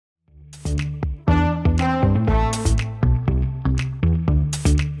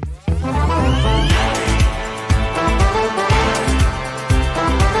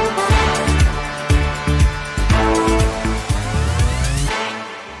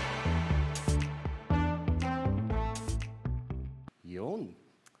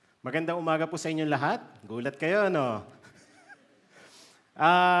Magandang umaga po sa inyong lahat. Gulat kayo, no?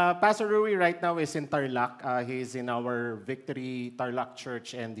 Pastor Rui right now is in Tarlac. He's in our Victory Tarlac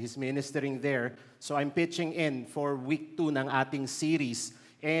Church and he's ministering there. So I'm pitching in for week 2 ng ating series.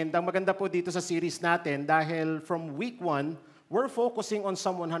 And ang maganda po dito sa series natin dahil from week 1, we're focusing on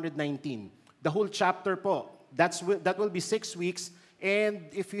Psalm 119. The whole chapter po. That will be 6 weeks. And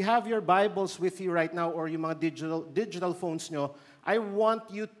if you have your Bibles with you right now or yung mga digital phones nyo, I want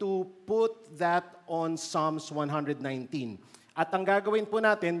you to put that on Psalms 119. At ang gagawin po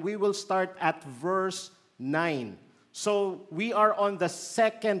natin, we will start at verse 9. So, we are on the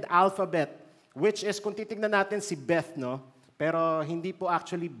second alphabet, which is, kung titignan natin si Beth, no? Pero hindi po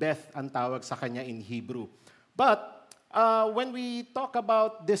actually Beth ang tawag sa kanya in Hebrew. But, when we talk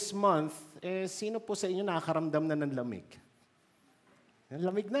about this month, sino po sa inyo nakakaramdam na ng lamig?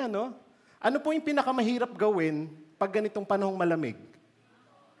 Lamig na, no? Ano po yung pinakamahirap gawin pag ganitong panahong malamig?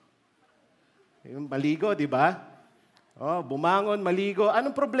 Yung maligo, di ba? Oh, bumangon, maligo.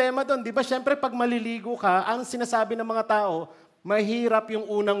 Anong problema doon? Di ba, syempre, pag maliligo ka, ang sinasabi ng mga tao, mahirap yung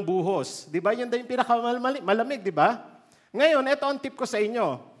unang buhos. Di ba? Yan din yung pinakamalamig, di ba? Ngayon, ito ang tip ko sa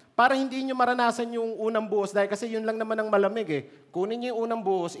inyo. Para hindi nyo maranasan yung unang buhos, dahil kasi yun lang naman ang malamig eh. Kunin nyo yung unang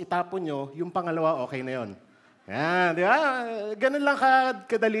buhos, itapon nyo, yung pangalawa, okay na yun. Yan, di ba? Ganun lang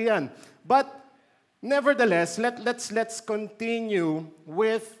kadali yan. But, nevertheless, let's continue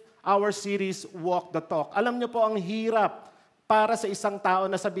with our series, Walk the Talk. Alam niyo po, ang hirap para sa isang tao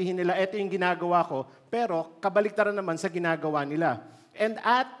na sabihin nila, eto yung ginagawa ko, pero kabaliktaran naman sa ginagawa nila. And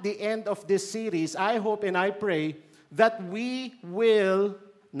at the end of this series, I hope and I pray that we will,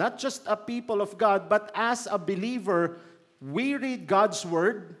 not just a people of God, but as a believer, we read God's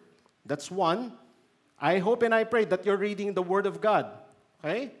Word. That's one. I hope and I pray that you're reading the Word of God.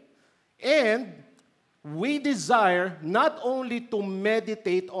 Okay? And we desire not only to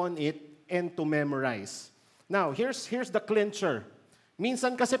meditate on it and to memorize. Now, here's the clincher.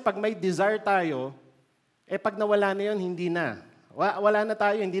 Minsan kasi pag may desire tayo, pag nawala na yun, hindi na. Wala na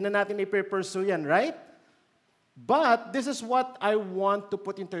tayo, hindi na natin i-pursue yan, right? But this is what I want to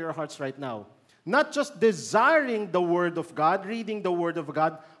put into your hearts right now. Not just desiring the Word of God, reading the Word of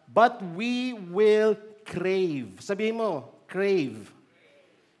God, but we will crave. Sabihin mo, crave.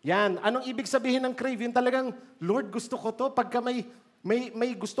 Yan. Anong ibig sabihin ng crave? Yung talagang, Lord, gusto ko to. Pagka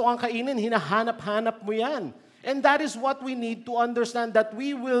may gusto kang kainin, hinahanap-hanap mo yan. And that is what we need to understand, that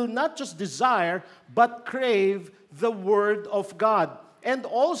we will not just desire, but crave the Word of God. And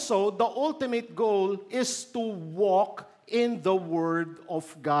also, the ultimate goal is to walk in the Word of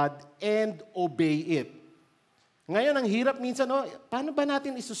God and obey it. Ngayon, ang hirap minsan, paano ba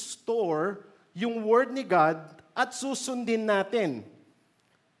natin isusstore yung Word ni God at susundin natin?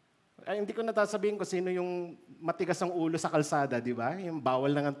 Hindi ko natasabihin ko sino yung matigas ang ulo sa kalsada, di ba? Yung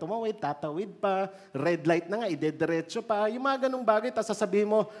bawal na nga tumawid, tatawid pa, red light na nga, idediretso pa. Yung mga ganung bagay, tapos sasabihin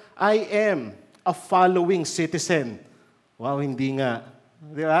mo, I am a following citizen. Wow, hindi nga.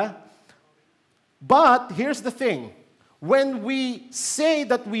 Di ba? But, here's the thing. When we say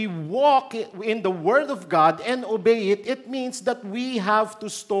that we walk in the Word of God and obey it, it means that we have to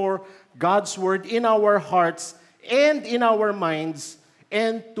store God's Word in our hearts and in our minds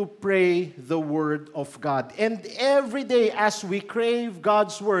and to pray the Word of God. And every day as we crave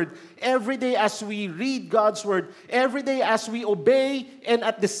God's Word, every day as we read God's Word, every day as we obey and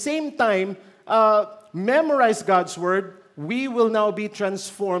at the same time memorize God's Word, we will now be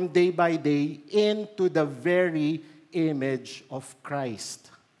transformed day by day into the very image of Christ.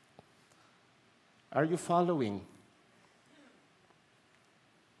 Are you following?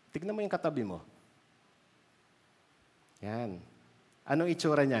 Tignan mo yung katabi mo. Yan. Anong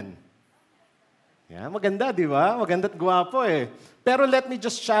itsura niyan? Yan, maganda, di ba? Maganda't gwapo eh. Pero let me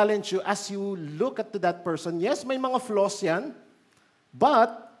just challenge you as you look at that person. Yes, may mga flaws yan.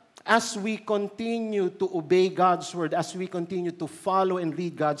 But as we continue to obey God's Word, as we continue to follow and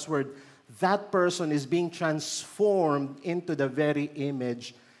read God's Word, that person is being transformed into the very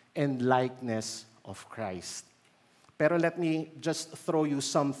image and likeness of Christ. Pero let me just throw you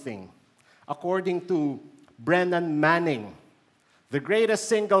something. According to Brennan Manning, the greatest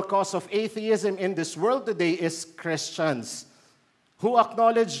single cause of atheism in this world today is Christians who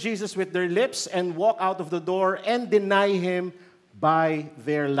acknowledge Jesus with their lips and walk out of the door and deny Him by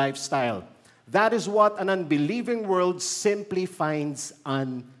their lifestyle. That is what an unbelieving world simply finds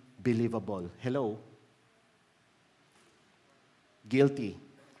unbelievable. Hello? Guilty,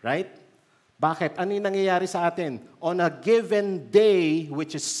 right? Bakit? Ano yung nangyayari sa atin? On a given day,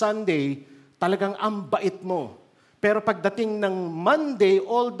 which is Sunday, talagang ang bait mo. Pero pagdating ng Monday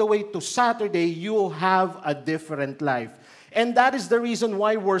all the way to Saturday, you have a different life. And that is the reason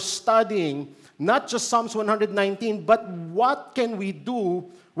why we're studying not just Psalms 119, but what can we do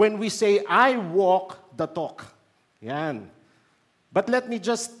when we say, I walk the talk. Yan. But let me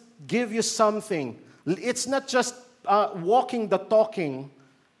just give you something. It's not just walking the talking,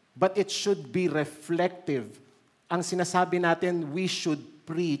 but it should be reflective. Ang sinasabi natin, we should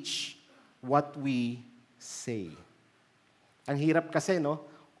preach what we say. Ang hirap kasi, no?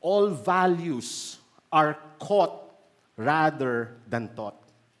 All values are caught rather than taught.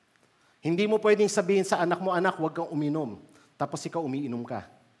 Hindi mo pwedeng sabihin sa anak mo, anak, huwag kang uminom. Tapos ikaw umiinom ka.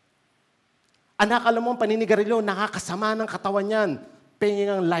 Anak, alam mo, ang paninigarilyo, nakakasama ng katawan yan.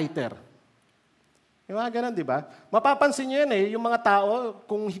 Penging ang lighter. Yung mga ganun, di ba? Mapapansin nyo yan yung mga tao,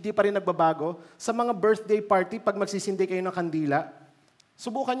 kung hindi pa rin nagbabago, sa mga birthday party, pag magsisindi kayo ng kandila,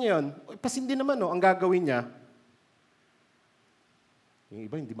 subukan nyo yun. Pasindi naman, no, ang gagawin niya. Yung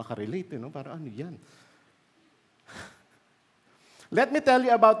iba, hindi makarelate, no? Parang ano yan? Let me tell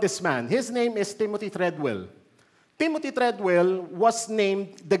you about this man. His name is Timothy Treadwell. Timothy Treadwell was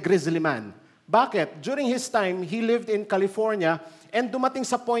named the Grizzly Man. Bakit? During his time, he lived in California and dumating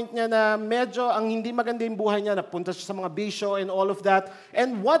sa point niya na medyo ang hindi maganda yung buhay niya, napunta siya sa mga bisyo and all of that.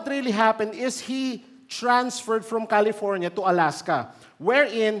 And what really happened is he transferred from California to Alaska,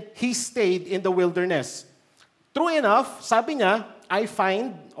 wherein he stayed in the wilderness. True enough, sabi niya,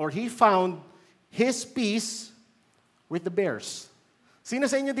 he found his peace with the bears. Sino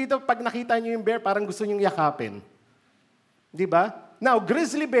sa inyo dito, pag nakita niyo yung bear, parang gusto niyong yakapin? Di ba? Now,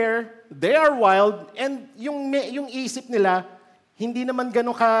 grizzly bear, they are wild, and yung isip nila, hindi naman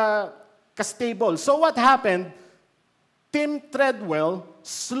ganun ka-stable. So what happened? Tim Treadwell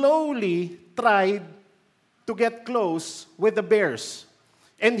slowly tried to get close with the bears.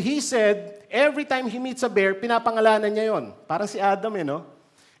 And he said, every time he meets a bear, pinapangalanan niya yon. Parang si Adam, no?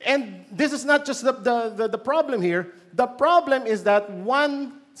 And this is not just the problem here. The problem is that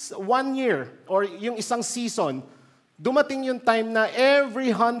one year, or yung isang season, dumating yung time na every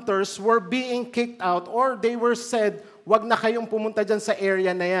hunters were being kicked out or they were said, wag na kayong pumunta dyan sa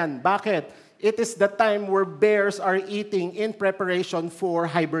area na yan. Bakit? It is the time where bears are eating in preparation for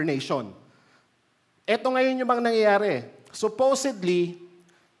hibernation. Ito ngayon yung mga nangyayari. Supposedly,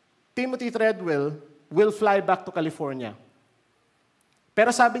 Timothy Treadwell will fly back to California.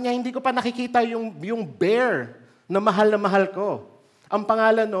 Pero sabi niya, hindi ko pa nakikita yung bear na mahal ko. Ang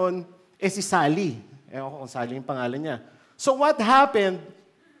pangalan nun si Sally. Ewan ko kung Sally yung pangalan niya. So what happened,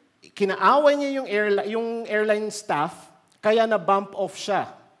 kinaaway niya yung airline staff, kaya na-bump off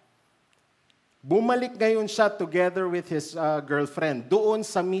siya. Bumalik ngayon siya together with his girlfriend doon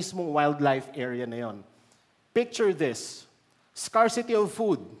sa mismong wildlife area na yon. Picture this, scarcity of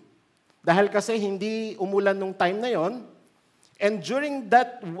food. Dahil kasi hindi umulan nung time na yon, and during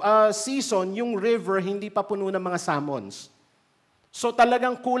that season, yung river hindi pa puno ng mga salmons. So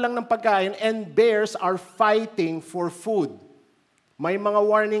talagang kulang ng pagkain and bears are fighting for food. May mga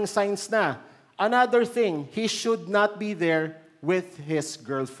warning signs na. Another thing, he should not be there with his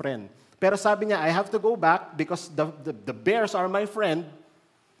girlfriend. Pero sabi niya, I have to go back because the bears are my friend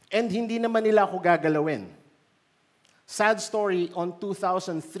and hindi naman nila ako gagalawin. Sad story, on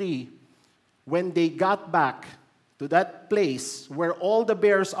 2003, when they got back to that place where all the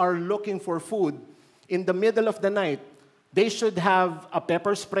bears are looking for food, in the middle of the night, they should have a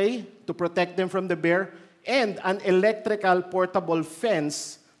pepper spray to protect them from the bear and an electrical portable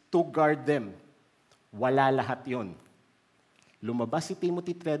fence to guard them. Wala lahat yon. Lumabas si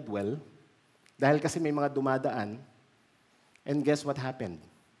Timothy Treadwell dahil kasi may mga dumadaan, and guess what happened?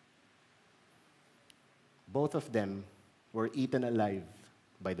 Both of them were eaten alive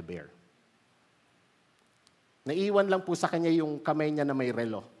by the bear. Naiwan lang po sa kanya yung kamay niya na may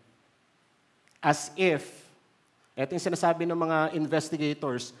relo. As if, ito yung sinasabi ng mga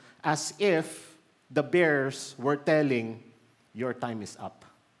investigators, as if the bears were telling, your time is up.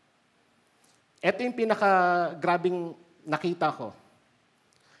 Ito yung pinaka-grabing nakita ko.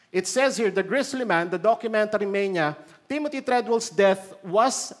 It says here, the grizzly man, the documentary mania, Timothy Treadwell's death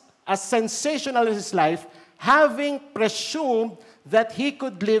was as sensational as his life, having presumed that he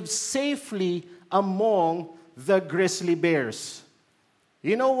could live safely among the grizzly bears.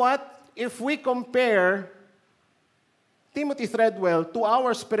 You know what? If we compare Timothy Treadwell to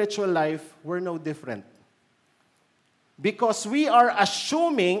our spiritual life, we're no different. Because we are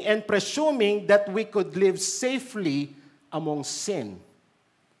assuming and presuming that we could live safely among sin.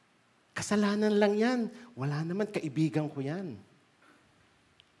 Kasalanan lang yan. Wala naman, kaibigan ko yan.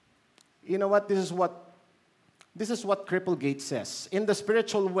 You know what? This is what Cripplegate says. In the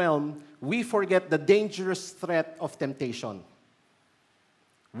spiritual realm, we forget the dangerous threat of temptation.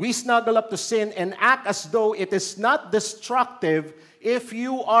 We snuggle up to sin and act as though it is not destructive if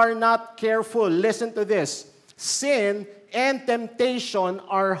you are not careful. Listen to this. Sin and temptation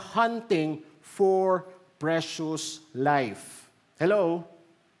are hunting for precious life. Hello?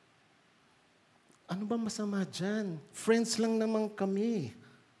 Ano ba masama dyan? Friends lang naman kami.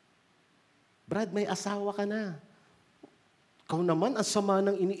 Brad, may asawa ka na. Ikaw naman, ang sama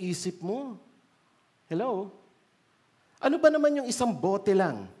ng iniisip mo. Hello? Ano ba naman yung isang bote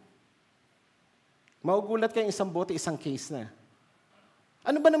lang? Maugulat kayong isang bote, isang case na.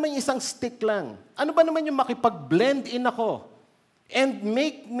 Ano ba naman yung isang stick lang? Ano ba naman yung makipag-blend in ako and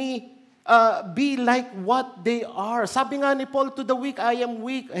make me be like what they are? Sabi nga ni Paul, to the weak, I am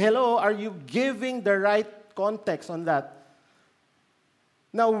weak. Hello, are you giving the right context on that?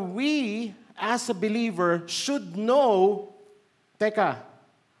 Now, we, as a believer, should know, teka,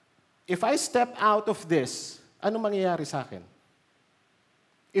 if I step out of this, ano mangyayari sa akin?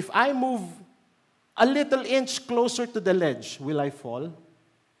 If I move a little inch closer to the ledge, will I fall?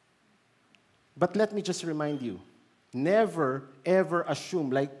 But let me just remind you, never, ever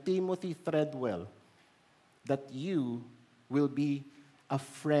assume, like Timothy Threadwell, that you will be a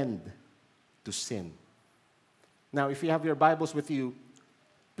friend to sin. Now, if you have your Bibles with you,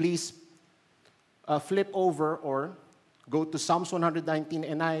 please flip over or go to Psalms 119,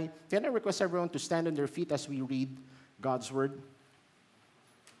 and can I request everyone to stand on their feet as we read God's Word?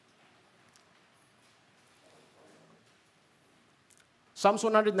 Psalms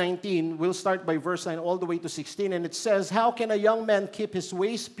 119, we'll start by verse 9 all the way to 16, and it says, "How can a young man keep his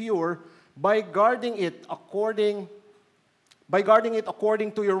ways pure? By guarding it according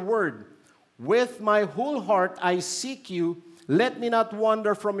to your word. With my whole heart I seek you. Let me not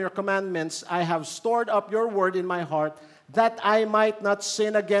wander from your commandments. I have stored up your word in my heart, that I might not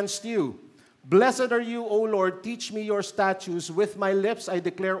sin against you. Blessed are you, O Lord. Teach me your statutes. With my lips I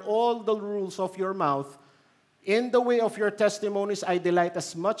declare all the rules of your mouth. In the way of your testimonies I delight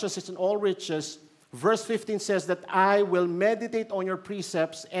as much as it's in all riches." Verse 15 says that I will meditate on your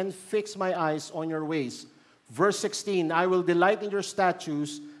precepts and fix my eyes on your ways. Verse 16, I will delight in your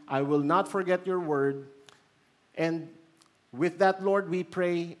statutes. I will not forget your word. And with that, Lord, we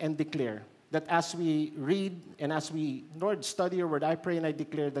pray and declare that as we read and as we, Lord, study your word, I pray and I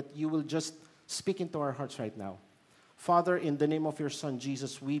declare that you will just speak into our hearts right now. Father, in the name of your Son,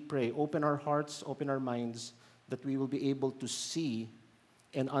 Jesus, we pray, open our hearts, open our minds, that we will be able to see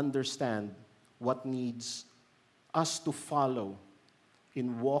and understand what needs us to follow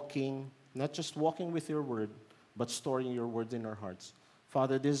in walking, not just walking with your word, but storing your word in our hearts.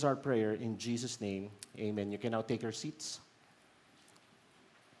 Father, this is our prayer in Jesus' name. Amen. You can now take your seats.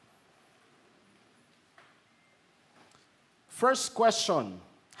 First question,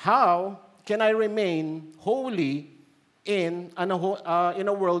 how can I remain holy in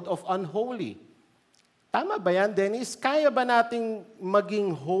a world of unholy? Tama ba yan, Dennis? Kaya ba nating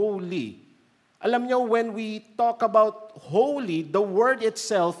maging holy? Alam nyo, when we talk about holy, the word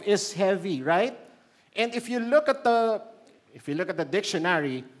itself is heavy, right? And if you look at the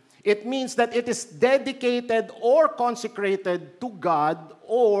dictionary, it means that it is dedicated or consecrated to God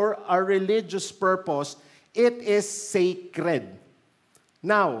or a religious purpose. It is sacred.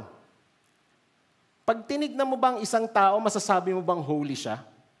 Now, pag tinignan mo bang isang tao, masasabi mo bang holy siya?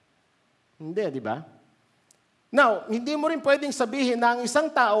 Hindi, di ba? Now, hindi mo rin pwedeng sabihin na ang isang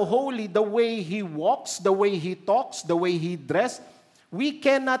tao holy the way he walks, the way he talks, the way he dress. We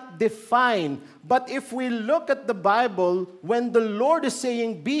cannot define. But if we look at the Bible, when the Lord is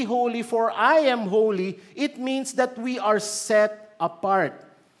saying, "Be holy for I am holy," it means that we are set apart.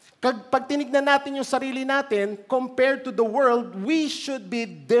 Pag tinignan natin yung sarili natin, compared to the world, we should be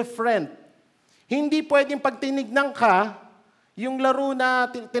different. Hindi pwedeng pag tinignan ka, yung laro na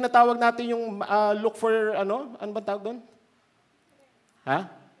tinatawag natin yung look for, ano ba tawag doon?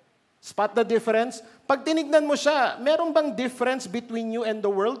 Spot the difference. Pag tinignan mo siya, meron bang difference between you and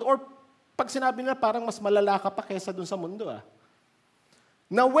the world? Or pag sinabi nila, parang mas malala ka pa kaysa dun sa mundo,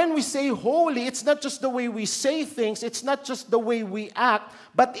 Now, when we say holy, it's not just the way we say things, it's not just the way we act,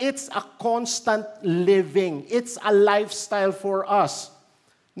 but it's a constant living. It's a lifestyle for us.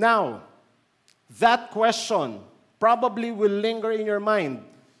 Now, that question probably will linger in your mind.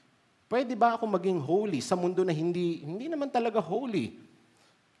 Pwede ba ako maging holy sa mundo na hindi naman talaga holy?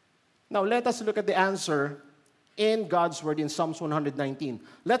 Now, let us look at the answer in God's Word in Psalms 119.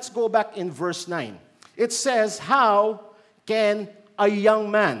 Let's go back in verse 9. It says, "How can a young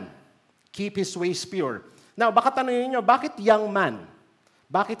man keep his ways pure?" Now, baka tanongin nyo, bakit young man?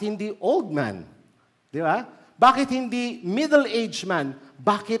 Bakit hindi old man? Di ba? Bakit hindi middle-aged man?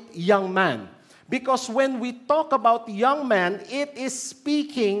 Bakit young man? Because when we talk about young man, it is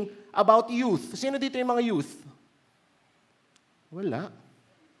speaking about youth. Sino dito yung mga youth? Wala.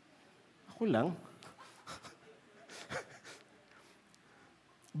 Ako lang.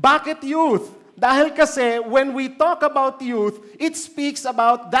 Bakit youth? Dahil kasi when we talk about youth, it speaks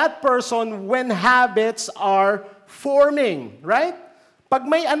about that person when habits are forming, right? Pag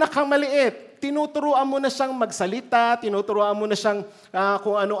may anak kang maliit, tinuturuan mo na siyang magsalita, tinuturuan mo na siyang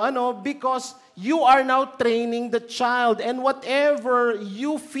kung ano-ano because you are now training the child. And whatever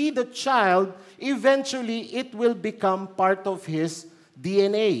you feed the child, eventually it will become part of his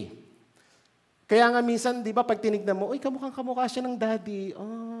DNA. Kaya nga minsan, di ba, pag tinignan mo, uy, kamukha siya ng daddy.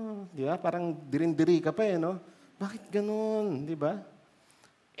 Oh, di ba? Parang dirin-diri ka pa no? Bakit ganun? Di ba?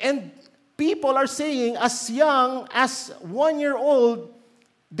 And people are saying, as young as 1-year-old,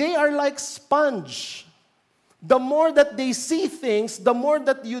 they are like sponge. The more that they see things, the more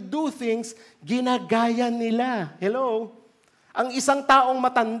that you do things, ginagaya nila. Hello? Ang isang taong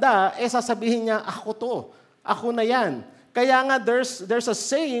matanda, sasabihin niya, ako to. Ako na yan. Kaya nga, there's a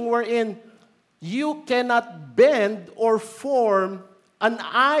saying wherein, you cannot bend or form an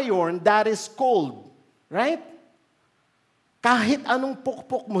iron that is cold. Right? Kahit anong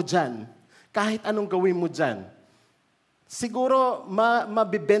pukpok mo dyan, kahit anong gawin mo dyan, siguro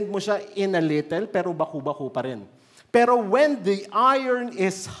mabibend mo siya in a little, pero baku-baku pa rin. Pero when the iron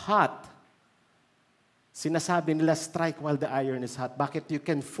is hot, sinasabi nila, strike while the iron is hot. Bakit? You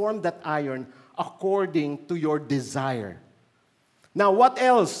can form that iron according to your desire. Now, what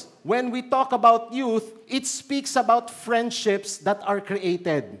else? When we talk about youth, it speaks about friendships that are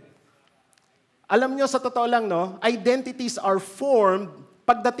created. Alam nyo, sa totoo lang, no, identities are formed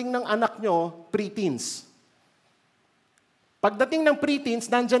pagdating ng anak nyo, preteens. Pagdating ng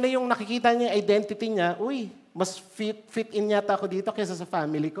preteens, nandyan na yung nakikita niya yung identity niya, uy, mas fit in yata ako dito kaysa sa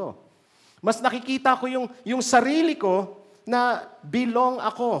family ko. Mas nakikita ko yung sarili ko na belong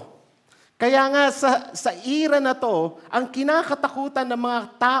ako. Kaya nga sa era na to, ang kinakatakutan ng mga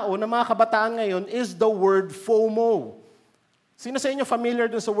tao, ng mga kabataan ngayon is the word FOMO. Sino sa inyo familiar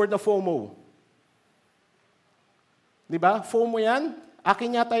dun sa word na FOMO? Di ba? FOMO yan?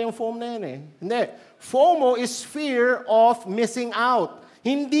 Akin yata yung FOMO na yan Hindi. FOMO is fear of missing out.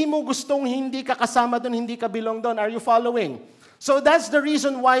 Hindi mo gustong hindi ka kasama doon, hindi ka belong doon. Are you following? So that's the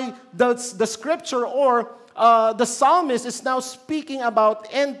reason why the scripture or the psalmist is now speaking about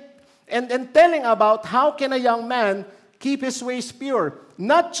and telling about how can a young man keep his ways pure.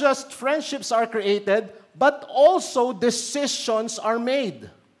 Not just friendships are created, but also decisions are made.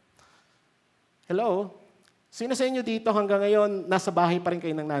 Hello? Sino sa inyo dito hanggang ngayon, nasa bahay pa rin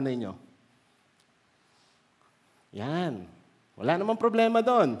kayo ng nanay nyo? Yan. Wala namang problema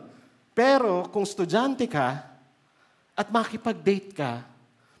doon. Pero kung estudyante ka at makipag-date ka,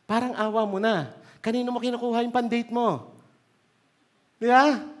 parang awa mo na. Kanino mo kinukuha yung pan-date mo? Di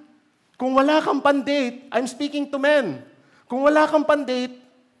ba? Kung wala kang pan-date, I'm speaking to men. Kung wala kang pan-date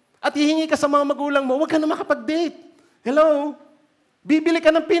at hihingi ka sa mga magulang mo, huwag ka na makapag-date. Hello? Bibili ka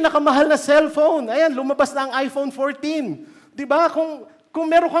ng pinakamahal na cellphone. Ayan, lumabas na ang iPhone 14. 'Di ba? Kung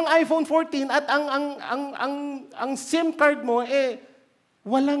meron kang iPhone 14 at ang SIM card mo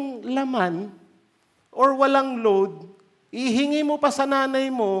walang laman or walang load, ihingi mo pa sa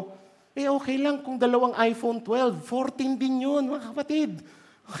nanay mo, okay lang kung dalawang iPhone 12, 14 din 'yun, mga kapatid.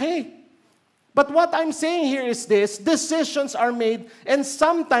 Okay? But what I'm saying here is this, decisions are made and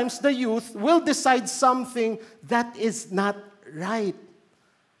sometimes the youth will decide something that is not right.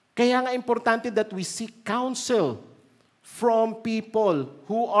 Kaya nga importante that we seek counsel from people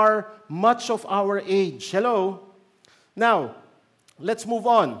who are much of our age. Hello? Now, let's move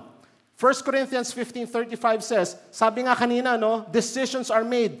on. 1 Corinthians 15:35 says, sabi nga kanina, no, decisions are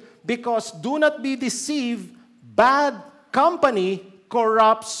made because do not be deceived, bad company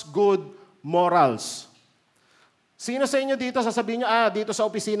corrupts good morals. Sino sa inyo dito sasabihin nyo, dito sa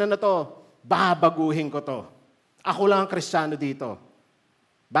opisina na to, babaguhin ko to. Ako lang ang Kristiyano dito.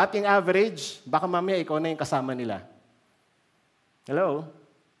 Batting average, baka mamaya ikaw na yung kasama nila. Hello?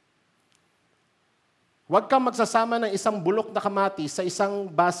 Huwag kang magsasama ng isang bulok na kamatis sa isang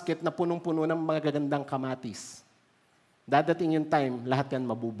basket na punong-puno ng mga gagandang kamatis. Dadating yung time, lahat yan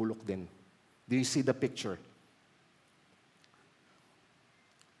mabubulok din. Do you see the picture?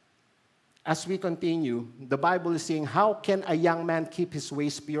 As we continue, the Bible is saying, how can a young man keep his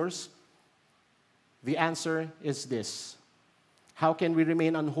ways pure? The answer is this. How can we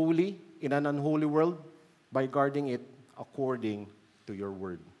remain unholy in an unholy world? By guarding it according to your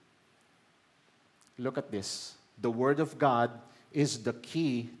word. Look at this. The word of God is the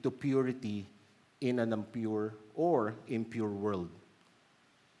key to purity in an impure or impure world.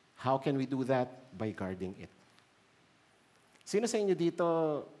 How can we do that? By guarding it. Sino sa inyo dito,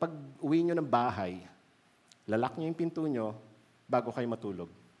 pag uwi nyo ng bahay, lalak nyo yung pinto nyo bago kayo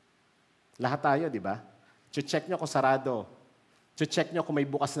matulog? Lahat tayo, di ba? Check nyo kung sarado. Check nyo kung may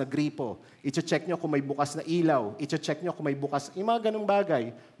bukas na gripo. I-check nyo kung may bukas na ilaw. I-check nyo kung may bukas, yung mga ganung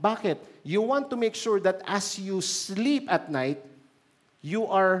bagay. Bakit? You want to make sure that as you sleep at night, you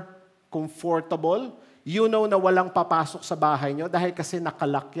are comfortable. You know na walang papasok sa bahay nyo dahil kasi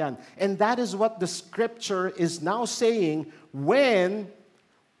nakalak yan. And that is what the scripture is now saying when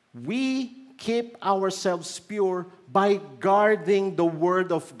we keep ourselves pure by guarding the word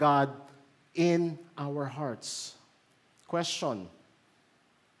of God in our hearts. Question.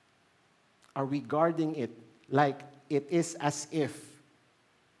 Are we guarding it like it is as if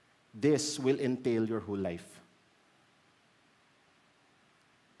this will entail your whole life?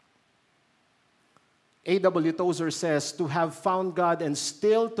 A.W. Tozer says, to have found God and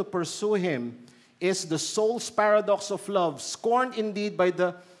still to pursue Him is the soul's paradox of love, scorned indeed by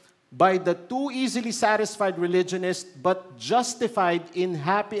the too easily satisfied religionist, but justified in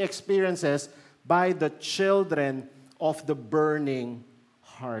happy experiences by the children of the burning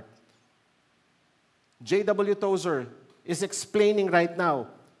heart. J.W. Tozer is explaining right now,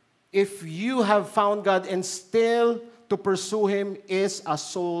 if you have found God and still to pursue Him is a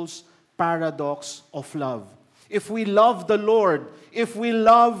soul's paradox of love. If we love the Lord, if we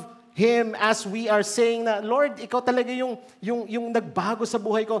love Him as we are saying na, Lord, Ikaw talaga yung nagbago sa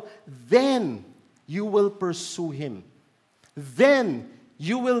buhay ko, then you will pursue Him. Then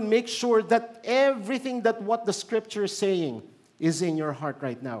you will make sure that everything that what the Scripture is saying is in your heart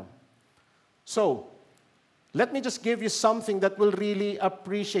right now. So, let me just give you something that will really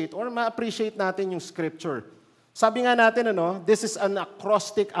appreciate or ma-appreciate natin yung Scripture. Sabi nga natin, this is an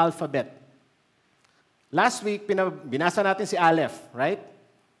acrostic alphabet. Last week, binasa natin si Aleph, right?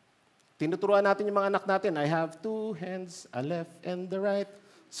 Tinuturuan natin yung mga anak natin, I have two hands, a left and the right.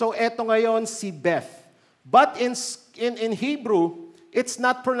 So, eto ngayon si Beth. But in Hebrew, it's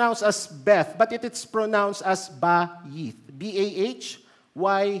not pronounced as Beth, but it's pronounced as Bahit. B-A-H-Y-E-E-T.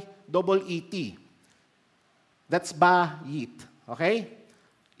 That's Bahit. Okay?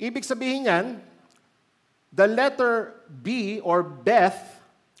 Ibig sabihin yan, the letter B or Beth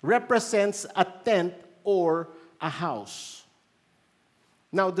represents a tent or a house.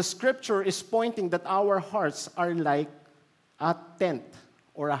 Now, the scripture is pointing that our hearts are like a tent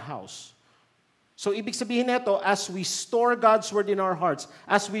or a house. So, ibig sabihin nito, as we store God's word in our hearts,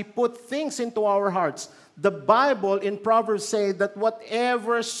 as we put things into our hearts, the Bible in Proverbs say that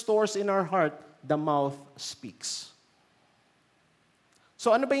whatever stores in our heart, the mouth speaks.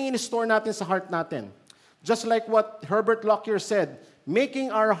 So, ano ba yung in-store natin sa heart natin? Just like what Herbert Lockyer said,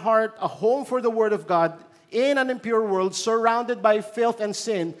 making our heart a home for the Word of God in an impure world surrounded by filth and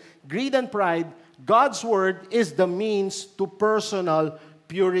sin, greed and pride, God's Word is the means to personal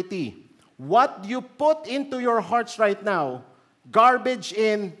purity. What you put into your hearts right now, garbage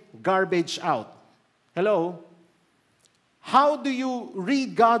in, garbage out. Hello? How do you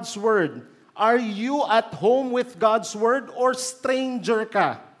read God's Word? Are you at home with God's Word or stranger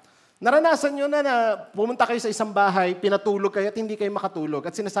ka? Naranasan nyo na pumunta kayo sa isang bahay, pinatulog kayo at hindi kayo makatulog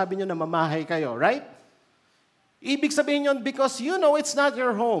at sinasabi nyo na mamahay kayo, right? Ibig sabihin yun because you know it's not your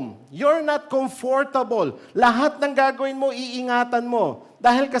home. You're not comfortable. Lahat ng gagawin mo, iingatan mo.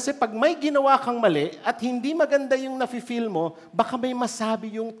 Dahil kasi pag may ginawa kang mali at hindi maganda yung nafe-feel mo, baka may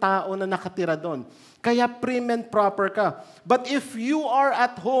masabi yung tao na nakatira doon. Kaya prim and proper ka. But if you are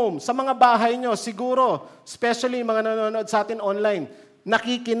at home, sa mga bahay nyo, siguro, especially mga nanonood sa atin online,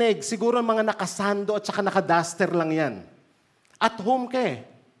 nakikinig, siguro mga nakasando at saka nakaduster lang yan. At home ka eh.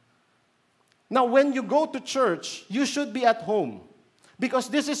 Now, when you go to church, you should be at home. Because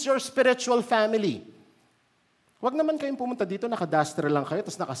this is your spiritual family. Huwag naman kayong pumunta dito, nakaduster lang kayo,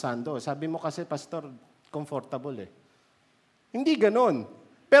 tapos nakasando. Sabi mo kasi, Pastor, comfortable eh. Hindi ganon.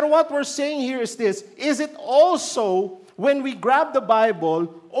 Pero what we're saying here is this, is it also, when we grab the Bible,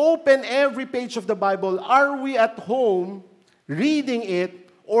 open every page of the Bible, are we at home reading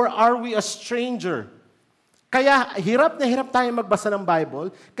it, or are we a stranger? Kaya hirap na hirap tayong magbasa ng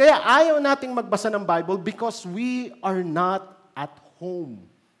Bible. Kaya ayaw nating magbasa ng Bible because we are not at home.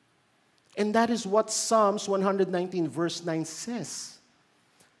 And that is what Psalms 119 verse 9 says.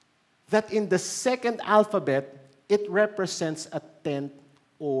 That in the second alphabet, it represents a tent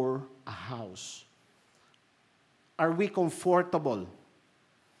or a house. Are we comfortable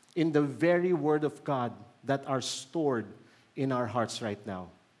in the very Word of God that are stored in our hearts right now?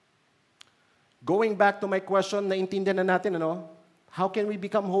 Going back to my question, naintindihan na natin, how can we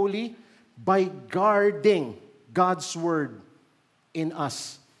become holy? By guarding God's Word in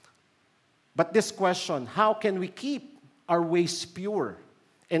us. But this question, how can we keep our ways pure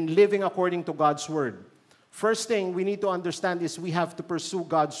and living according to God's Word? First thing we need to understand is we have to pursue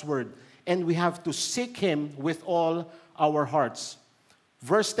God's Word and we have to seek Him with all our hearts.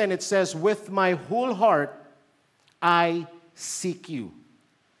 Verse 10, it says, with my whole heart, I seek you.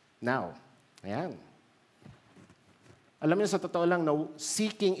 Now, ayan. Alam niyo, sa totoo lang, no,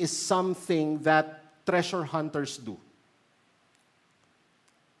 seeking is something that treasure hunters do.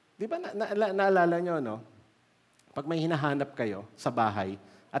 Di ba, naalala niyo, no? Pag may hinahanap kayo sa bahay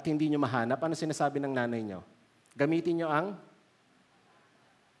at hindi niyo mahanap, ano sinasabi ng nanay niyo? Gamitin niyo ang?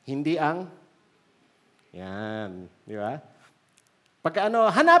 Hindi ang? Yan. Di ba? Pag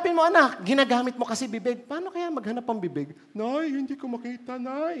hanapin mo anak, ginagamit mo kasi bibig. Paano kaya maghanap ang bibig? Nay, hindi ko makita,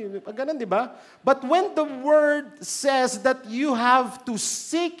 nay. Pag ganun, di ba? But when the Word says that you have to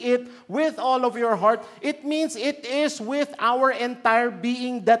seek it with all of your heart, it means it is with our entire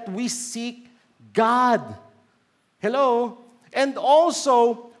being that we seek God. Hello? And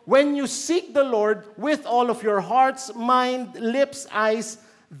also, when you seek the Lord with all of your hearts, mind, lips, eyes,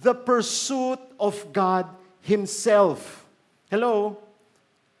 the pursuit of God Himself. Hello?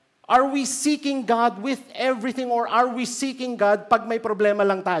 Are we seeking God with everything or are we seeking God pag may problema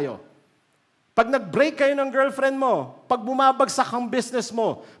lang tayo? Pag nag-break kayo ng girlfriend mo, pag bumabagsak ang business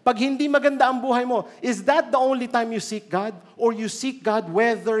mo, pag hindi maganda ang buhay mo, is that the only time you seek God? Or you seek God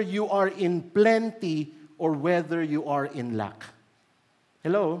whether you are in plenty or whether you are in lack?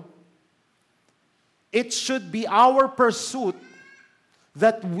 Hello? It should be our pursuit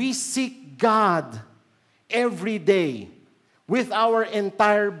that we seek God every day with our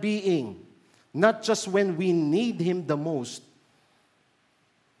entire being, not just when we need Him the most.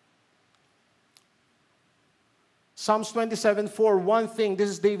 Psalms 27:4, one thing, this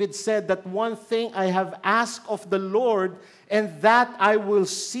is David said, that one thing I have asked of the Lord, and that I will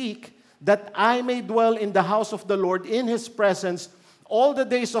seek, that I may dwell in the house of the Lord, in His presence, all the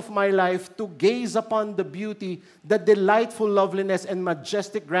days of my life, to gaze upon the beauty, the delightful loveliness and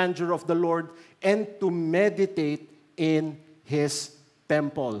majestic grandeur of the Lord, and to meditate in His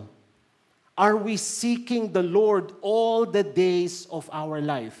temple. Are we seeking the Lord all the days of our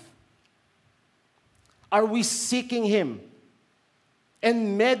life? Are we seeking Him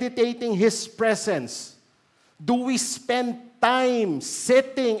and meditating His presence? Do we spend time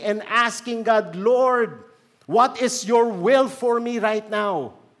sitting and asking God, Lord, what is your will for me right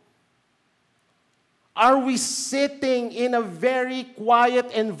now? Are we sitting in a very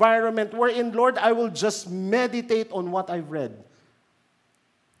quiet environment wherein, Lord, I will just meditate on what I've read?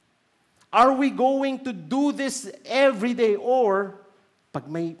 Are we going to do this every day? Or, pag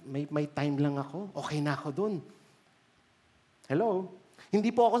may time lang ako, okay na ako dun. Hello?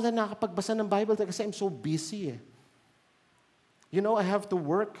 Hindi po ako nakakapagbasa ng Bible kasi I'm so busy. You know, I have to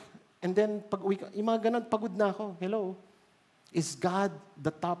work. And then, pag yung mga ganun, pagod na ako. Hello? Is God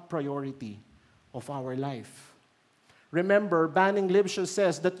the top priority of our life? Remember, Banning Libshaw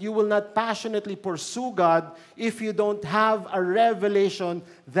says that you will not passionately pursue God if you don't have a revelation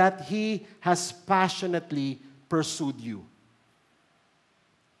that He has passionately pursued you.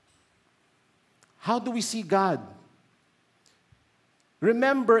 How do we see God?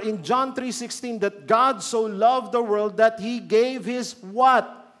 Remember in John 3:16 that God so loved the world that He gave His what?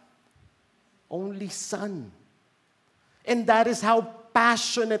 Only Son. And that is how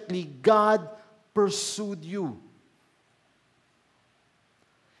passionately God pursued you.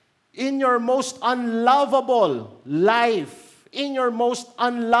 In your most unlovable life, in your most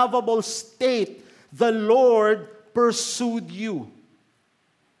unlovable state, the Lord pursued you.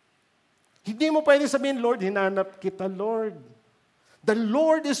 Hindi mo pwede sabihin, Lord, hinanap kita, Lord. The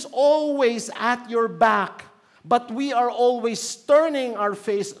Lord is always at your back, but we are always turning our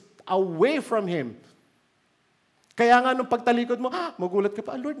face away from Him. Kaya nga nung pagtalikod mo, magulat ka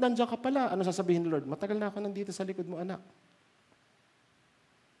pa, Lord, nandiyan ka pala. Ano sasabihin, Lord? Matagal na ako nandito sa likod mo, anak.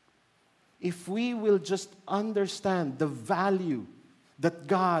 If we will just understand the value that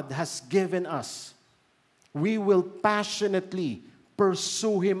God has given us, we will passionately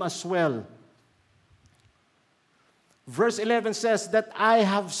pursue Him as well. Verse 11 says that I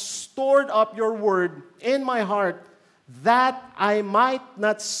have stored up your word in my heart that I might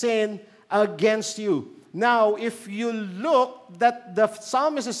not sin against you. Now, if you look, that the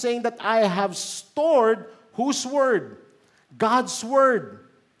psalmist is saying that I have stored whose word? God's word.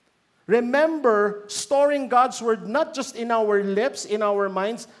 Remember, storing God's word not just in our lips, in our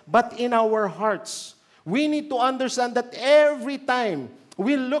minds, but in our hearts. We need to understand that every time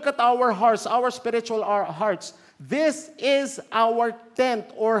we look at our hearts, our spiritual hearts, this is our tent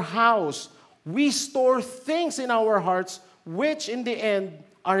or house. We store things in our hearts, which in the end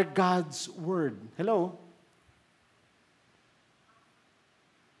are God's Word. Hello?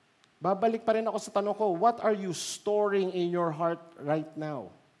 Babalik pa rin ako sa tanong ko, what are you storing in your heart right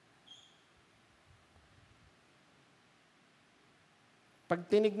now? Pag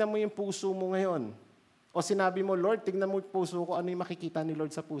tinignan mo yung puso mo ngayon, o sinabi mo, Lord, tignan mo yung puso ko, ano yung makikita ni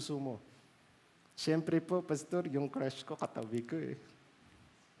Lord sa puso mo? Siyempre po, Pastor, yung crush ko, katabi ko eh.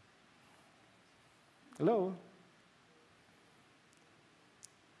 Hello?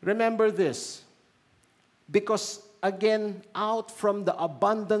 Remember this, because again, out from the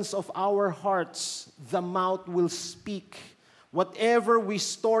abundance of our hearts, the mouth will speak. Whatever we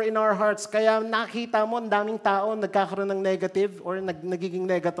store in our hearts, kaya nakita mo, ang daming tao nagkakaroon ng negative or nagiging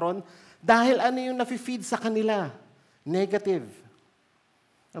negatron, dahil ano yung nafe-feed sa kanila? Negative.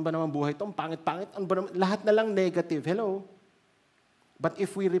 Ano ba naman buhay ito? Ang pangit-pangit. Ano ba naman? Lahat na lang negative. Hello? But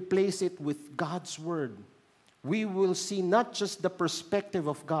if we replace it with God's Word, we will see not just the perspective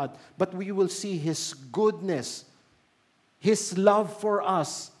of God, but we will see His goodness, His love for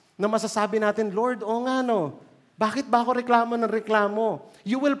us, na masasabi natin, Lord, o nga no, bakit ba ako reklamo ng reklamo?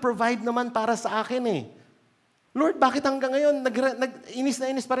 You will provide naman para sa akin eh. Lord, bakit hanggang ngayon, inis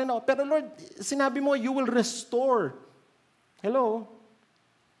na inis pa rin ako? Pero Lord, sinabi mo, you will restore. Hello?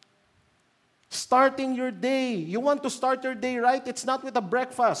 Starting your day. You want to start your day right? It's not with a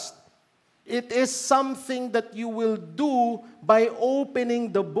breakfast. It is something that you will do by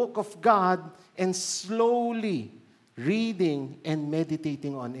opening the book of God and slowly reading and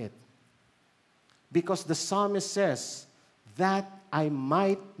meditating on it. Because the psalmist says, that I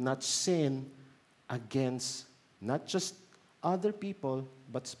might not sin against not just other people,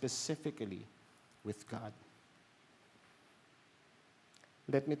 but specifically with God.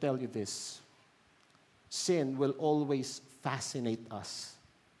 Let me tell you this. Sin will always fascinate us.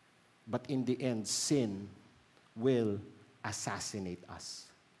 But in the end, sin will assassinate us.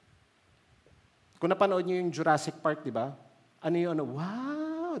 Kung napanood niyo yung Jurassic Park, di ba? Ano yung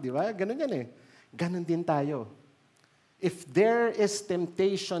wow, di ba? Ganun yan eh. Ganun din tayo. If there is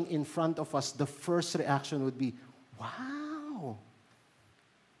temptation in front of us, the first reaction would be, wow!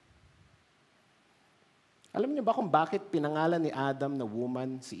 Alam niyo ba kung bakit pinangalan ni Adam na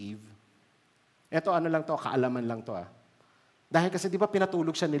woman si Eve? Ito ano lang to, kaalaman lang to ah. Dahil kasi di ba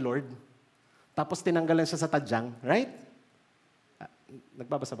pinatulog siya ni Lord? Tapos tinanggalan siya sa tadyang, right?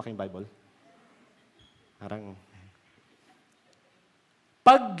 Nagbabasa ba kayong Bible? Parang...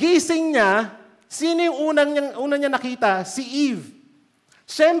 Paggising niya, sino yung unang niya nakita? Si Eve.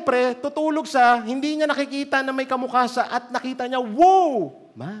 Siyempre, tutulog siya, hindi niya nakikita na may kamukha siya at nakita niya, wow!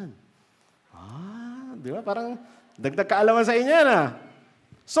 Man. Di ba? Parang dagdag kaalaman sa inyo na.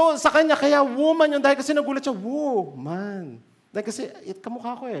 So, sa kanya, kaya woman yun dahil kasi nagulat siya, wow, man. Dahil kasi,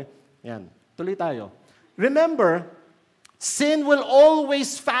 kamukha ko eh. Yan, tuloy tayo. Remember, sin will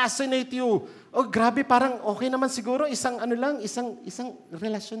always fascinate you. Oh, grabe, parang okay naman siguro, isang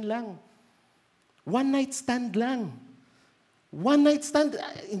relasyon lang. One night stand lang. One night stand,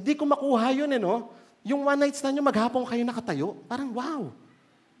 hindi ko makuha yun eh, no? Yung one night stand nyo, maghapon kayo nakatayo. Parang wow.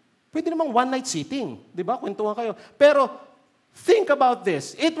 Pwede namang one night sitting. Di ba? Kwentuhan kayo. Pero, think about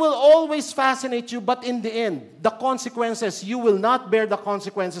this. It will always fascinate you, but in the end, the consequences, you will not bear the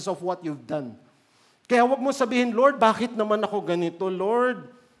consequences of what you've done. Kaya huwag mo sabihin, Lord, bakit naman ako ganito?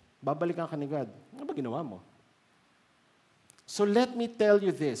 Lord, babalikan ka ni God. Ano ba ginawa mo? So let me tell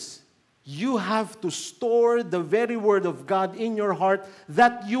you this. You have to store the very word of God in your heart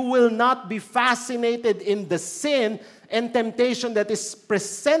that you will not be fascinated in the sin and temptation that is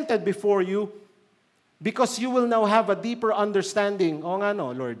presented before you because you will now have a deeper understanding. O nga no,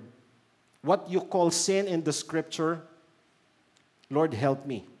 Lord, what you call sin in the scripture, Lord, help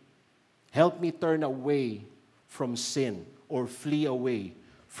me. Help me turn away from sin or flee away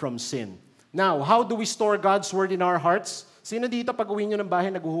from sin. Now, how do we store God's word in our hearts? Sino dito pag uwi nyo ng bahay,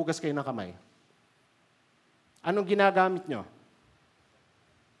 naghuhugas kayo ng kamay? Anong ginagamit nyo?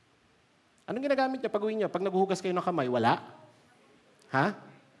 Anong ginagamit nyo pag uwi nyo? Pag naghuhugas kayo ng kamay, wala? Ha?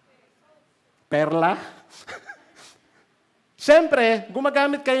 Perla? Siyempre,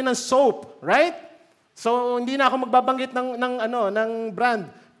 gumagamit kayo ng soap, right? So, hindi na ako magbabanggit ng brand.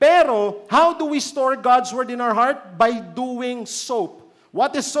 Pero, how do we store God's word in our heart? By doing soap.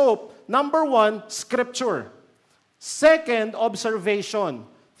 What is soap? Number 1, scripture. Second, observation.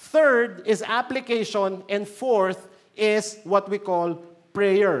 Third is application. And fourth is what we call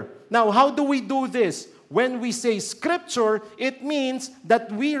prayer. Now, how do we do this? When we say scripture, it means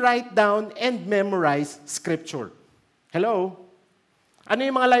that we write down and memorize scripture. Hello? Ano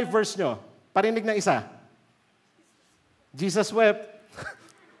yung mga live verse nyo? Parinig ng isa. Jesus wept.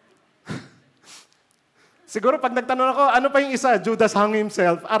 Siguro pag nagtanong ako, ano pa yung isa? Judas hung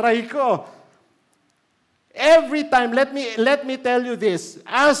himself. Aray ko. Every time, let me tell you this.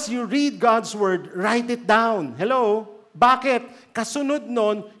 As you read God's Word, write it down. Hello? Bakit? Kasunod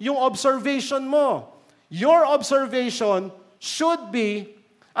nun, yung observation mo. Your observation should be,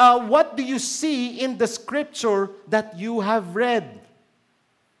 what do you see in the Scripture that you have read?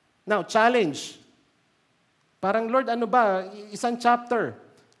 Now, challenge. Parang, Lord, ano ba? Isang chapter.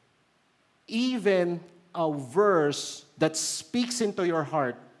 Even a verse that speaks into your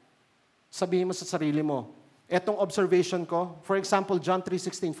heart, sabihin mo sa sarili mo, etong observation ko, for example, John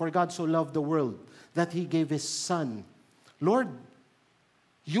 3:16, for God so loved the world that He gave His Son. Lord,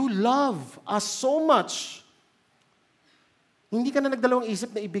 You love us so much. Hindi ka na nagdalawang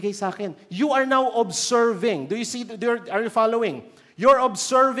isip na ibigay sa akin. You are now observing. Do you see? Are you following? You're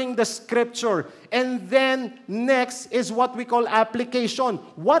observing the Scripture. And then next is what we call application.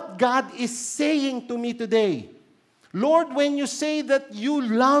 What God is saying to me today. Lord, when you say that you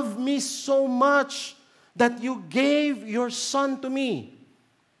love me so much, that you gave your Son to me,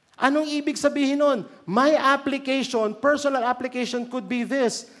 anong ibig sabihin nun? My application, personal application could be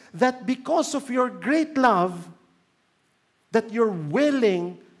this, that because of your great love, that you're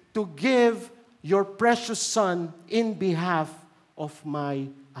willing to give your precious Son in behalf of my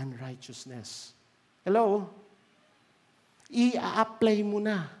unrighteousness. Hello? I-apply mo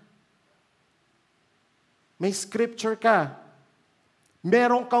na. May scripture ka.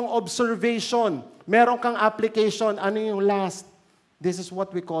 Meron kang observation. Meron kang application. Ano yung last? This is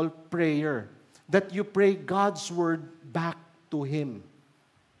what we call prayer. That you pray God's word back to Him.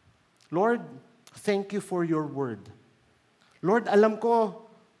 Lord, thank you for your word. Lord, alam ko,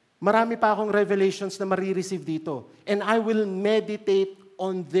 marami pa akong revelations na marireceive dito. And I will meditate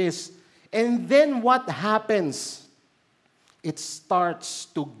on this. And then what happens? It starts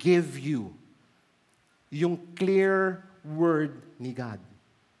to give you yung clear word ni God.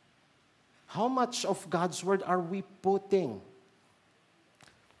 How much of God's word are we putting?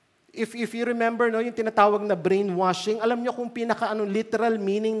 If you remember, no, yung tinatawag na brainwashing, alam niyo kung literal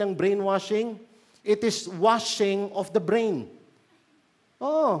meaning ng brainwashing? It is washing of the brain.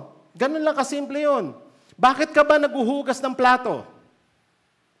 Oh, ganun lang kasimple yun. Bakit ka ba naguhugas ng plato?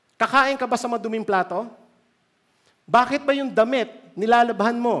 Kakain ka ba sa maduming plato? Bakit ba yung damit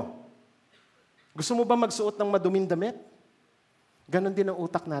nilalabhan mo? Gusto mo ba magsuot ng maduming damit? Ganon din ang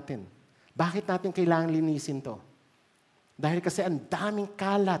utak natin. Bakit natin kailangan linisin to? Dahil kasi ang daming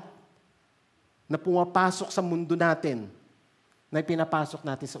kalat na pumapasok sa mundo natin na pinapasok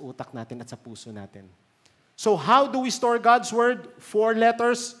natin sa utak natin at sa puso natin. So how do we store God's word? 4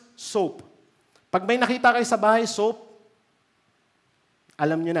 letters, soap. Pag may nakita kayo sa bahay, soap,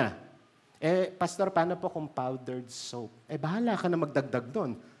 alam nyo na. Pastor, paano po kung powdered soap? Bahala ka na magdagdag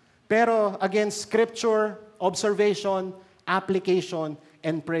doon. Pero again, scripture, observation, application,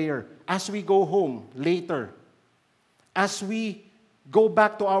 and prayer. As we go home later, as we go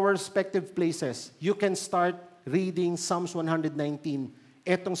back to our respective places, you can start reading Psalms 119,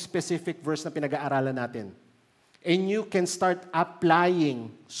 etong specific verse na pinag-aaralan natin. And you can start applying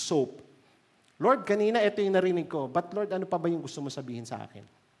soap. Lord, kanina ito yung narinig ko, but Lord, ano pa ba yung gusto mo sabihin sa akin?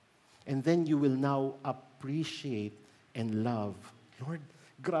 And then you will now appreciate and love. Lord,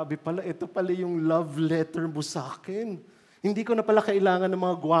 grabe pala, ito pala yung love letter mo sa akin. Hindi ko na pala kailangan ng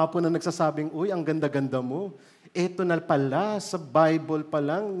mga gwapo na nagsasabing, uy, ang ganda-ganda mo. Ito na pala, sa Bible pa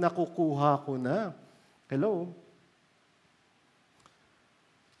lang, nakukuha ko na. Hello?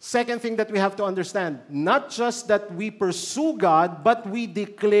 Second thing that we have to understand, not just that we pursue God, but we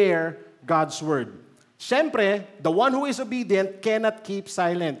declare God's word. Siyempre, the one who is obedient cannot keep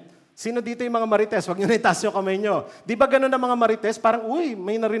silent. Sino dito yung mga marites? Huwag nyo na itaas yung kamay nyo. Di ba ganun ang mga marites? Parang, uy,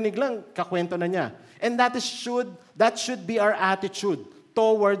 may narinig lang, kakwento na niya. And that should be our attitude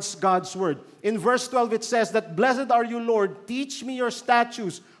towards God's word. In verse 12, it says that, blessed are you, Lord, teach me your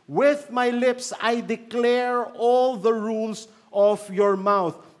statutes. With my lips, I declare all the rules of your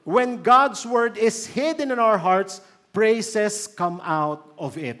mouth. When God's word is hidden in our hearts, praises come out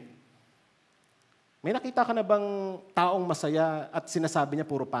of it. May nakita ka na bang taong masaya at sinasabi niya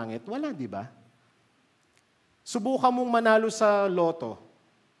puro pangit? Wala, di ba? Subukan mong manalo sa loto.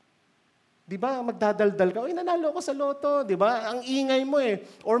 Di ba, magdadaldal ka, uy, nanalo ako sa loto, di ba? Ang ingay mo eh.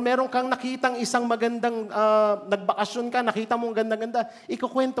 Or meron kang nakitang isang magandang, nagbakasyon ka, nakita mo ang ganda-ganda,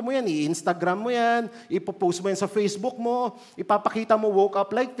 ikukwento mo yan, i-Instagram mo yan, ipopost mo yan sa Facebook mo, ipapakita mo, woke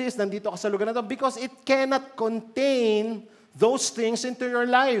up like this, nandito ka sa lugar na to, because it cannot contain those things into your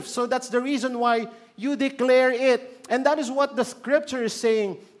life. So that's the reason why you declare it. And that is what the scripture is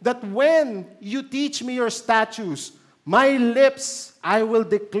saying, that when you teach me your statutes, my lips, I will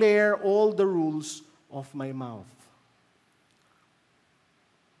declare all the rules of my mouth.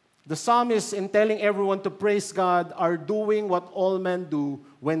 The psalmist, in telling everyone to praise God, are doing what all men do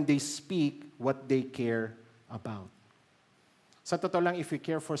when they speak what they care about. Sa totoo lang, if you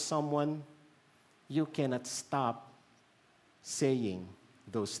care for someone, you cannot stop saying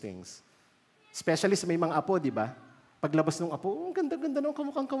those things. Especially sa may mga apo, di ba? Paglabas ng apo, ang ganda-ganda nung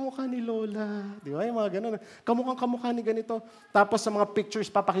kamukhang-kamukha ni Lola. Di ba? Yung mga ganun. Kamukhang-kamukha ni ganito. Tapos sa mga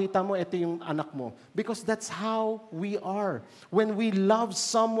pictures, papakita mo, ito yung anak mo. Because that's how we are. When we love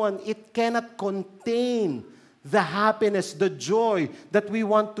someone, it cannot contain the happiness, the joy that we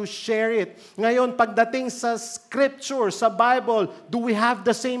want to share it. Ngayon, pagdating sa Scripture, sa Bible, do we have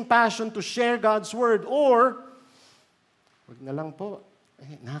the same passion to share God's Word? Or, wag na lang po,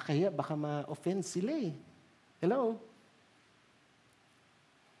 nakakaya, baka ma-offend sila eh. Hello?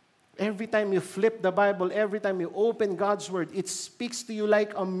 Every time you flip the Bible, every time you open God's Word, it speaks to you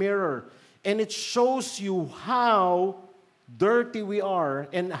like a mirror. And it shows you how dirty we are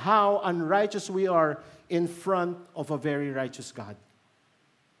and how unrighteous we are in front of a very righteous God.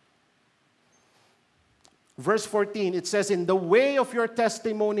 Verse 14, it says, "In the way of your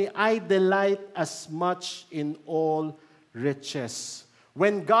testimony, I delight as much in all riches."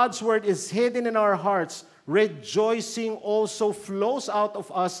 When God's Word is hidden in our hearts, rejoicing also flows out of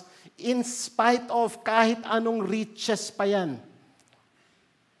us in spite of kahit anong riches pa yan.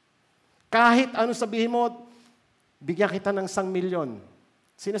 Kahit ano sabihin mo, bigyan kita ng 1,000,000.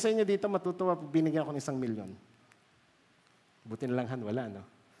 Sino sa inyo dito matutuwa pag binigyan ko ng 1,000,000? Buti na lang wala, no?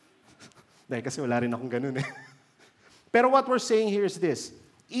 Dahil kasi wala rin akong ganun eh. Pero what we're saying here is this.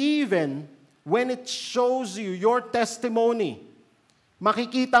 Even when it shows you your testimony,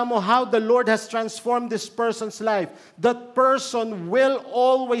 makikita mo how the Lord has transformed this person's life. That person will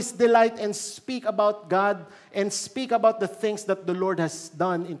always delight and speak about God and speak about the things that the Lord has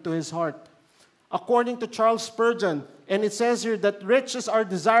done into his heart. According to Charles Spurgeon, and it says here that riches are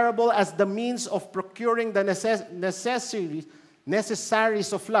desirable as the means of procuring the necessaries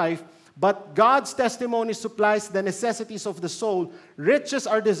of life, but God's testimony supplies the necessities of the soul. Riches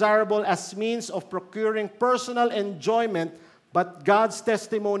are desirable as means of procuring personal enjoyment, but God's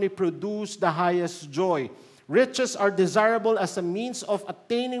testimony produces the highest joy. Riches are desirable as a means of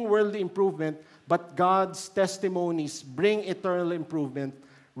attaining worldly improvement, but God's testimonies bring eternal improvement.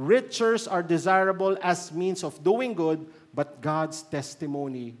 Riches are desirable as means of doing good, but God's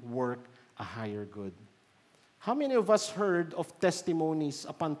testimony work a higher good. How many of us heard of testimonies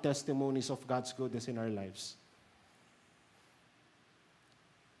upon testimonies of God's goodness in our lives?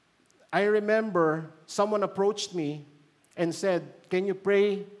 I remember someone approached me and said, "Can you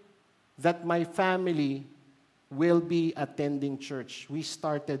pray that my family will be attending church?" We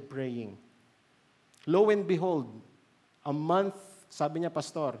started praying. Lo and behold, a month, sabi niya,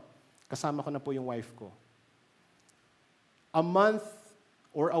 "Pastor, kasama ko na po yung wife ko." A month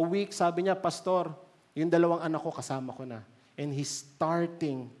or a week, sabi niya, "Pastor, yung 2 anak ko kasama ko na." And he's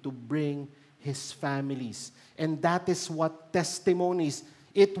starting to bring his families. And that is what testimonies,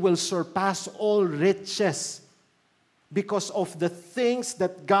 it will surpass all riches. Because of the things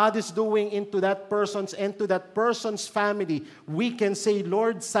that God is doing into that person's and to that person's family, we can say,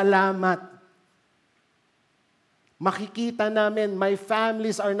 "Lord, salamat." Makikita namin, my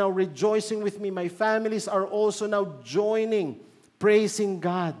families are now rejoicing with me. My families are also now joining, praising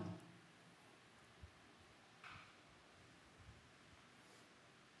God.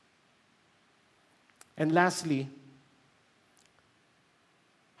 And lastly,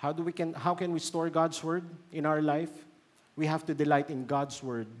 how can we store God's Word in our life? We have to delight in God's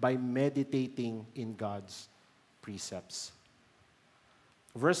Word by meditating in God's precepts.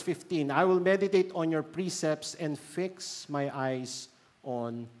 Verse 15, "I will meditate on your precepts and fix my eyes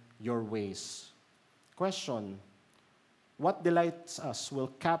on your ways." Question, what delights us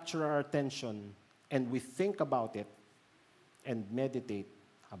will capture our attention and we think about it and meditate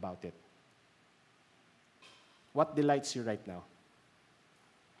about it. What delights you right now?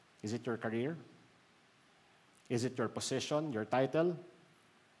 Is it your career? Is it your position, your title?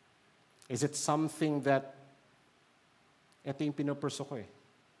 Is it something that, ito yung pinupurso ko eh.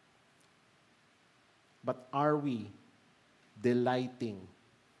 But are we delighting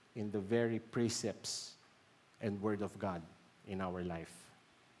in the very precepts and Word of God in our life?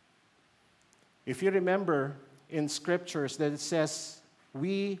 If you remember in Scriptures that it says,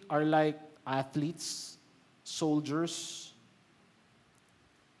 we are like athletes, soldiers.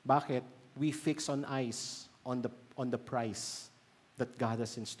 Bakit? We fix on eyes on the prize that God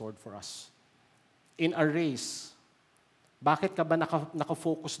has in store for us. In a race, bakit ka ba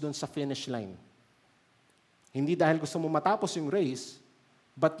nakafocus doon sa finish line? Hindi dahil gusto mo matapos yung race,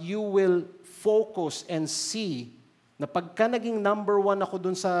 But you will focus and see na pagka naging number 1 ako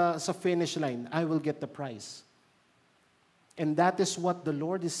dun sa finish line, I will get the prize. And that is what the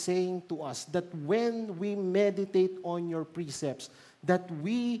Lord is saying to us, that when we meditate on your precepts, that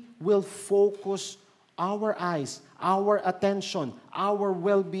we will focus our eyes, our attention, our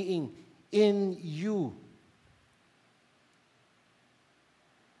well-being in you.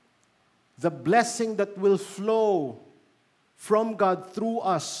 The blessing that will flow from God through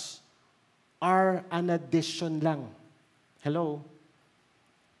us are an addition lang. Hello?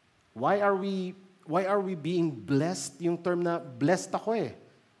 Why are we being blessed? Yung term na blessed ako eh.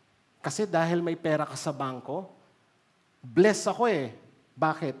 Kasi dahil may pera ka sa bangko, blessed ako eh.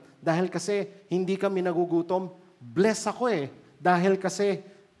 Bakit? Dahil kasi hindi kami nagugutom, blessed ako eh. Dahil kasi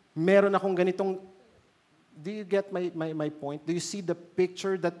meron akong ganitong. Do you get my point? Do you see the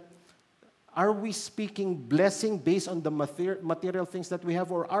picture that are we speaking blessing based on the material things that we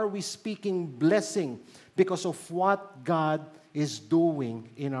have, or are we speaking blessing because of what God is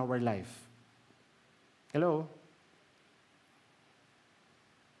doing in our life? Hello?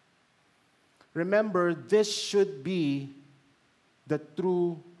 Remember, this should be the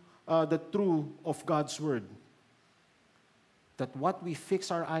truth of God's Word. That what we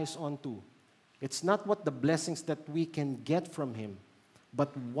fix our eyes onto, it's not what the blessings that we can get from Him,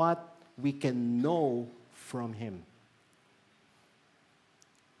 but what we can know from Him.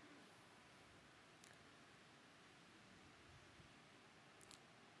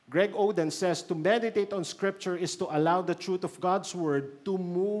 Greg Oden says, to meditate on Scripture is to allow the truth of God's Word to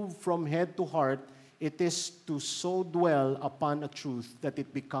move from head to heart. It is to so dwell upon a truth that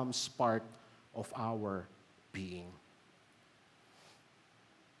it becomes part of our being.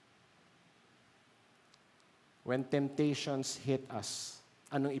 When temptations hit us,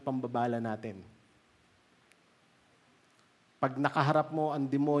 anong ipambabala natin? Pag nakaharap mo ang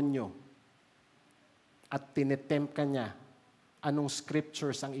demonyo at tinetempt ka niya, anong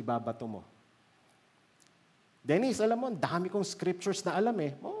scriptures ang ibabato mo? Dennis, alam mo, dami kong scriptures na alam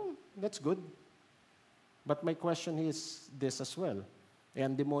eh. Oh, that's good. But my question is this as well. Eh,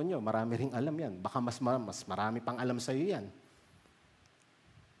 ang demonyo, marami ring alam yan. Baka mas marami pang alam sa'yo yan.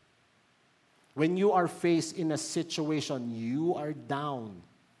 When you are faced in a situation, you are down,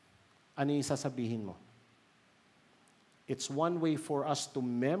 ano yung sasabihin mo? It's one way for us to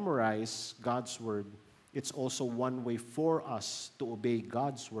memorize God's Word. It's also one way for us to obey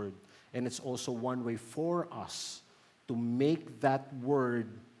God's Word. And it's also one way for us to make that Word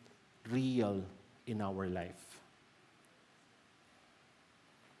real in our life.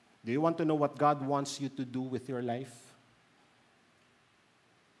 Do you want to know what God wants you to do with your life?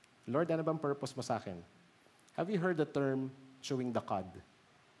 Lord, ano bang purpose mo sa akin? Have you heard the term chewing the cud?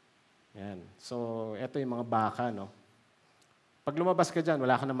 Yan. So, eto yung mga baka, no? Pag lumabas ka dyan,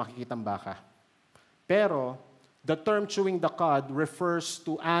 wala ka na makikitang baka. Pero, the term chewing the cud refers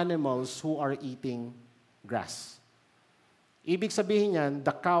to animals who are eating grass. Ibig sabihin yan,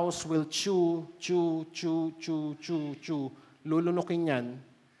 the cows will chew, lulunukin yan,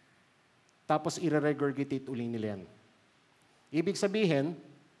 tapos i-regurgitate uli nila yan. Ibig sabihin,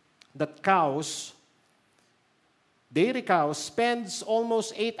 that dairy cows, spends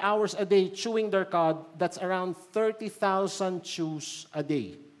almost 8 hours a day chewing their cud. That's around 30,000 chews a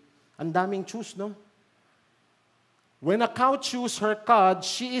day. Ang daming chews, no? When a cow chews her cud,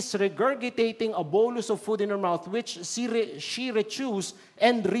 she is regurgitating a bolus of food in her mouth, which she rechews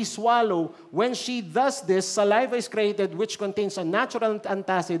and re-swallow. When she does this, saliva is created, which contains a natural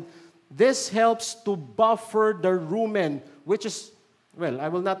antacid. This helps to buffer the rumen, which is, well, I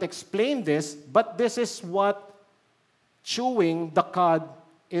will not explain this, but this is what chewing the cud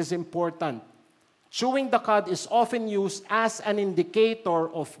is important. Chewing the cud is often used as an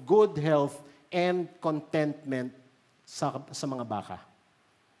indicator of good health and contentment sa mga baka.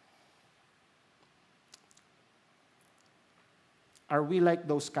 Are we like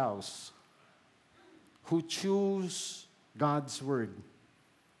those cows who choose God's Word?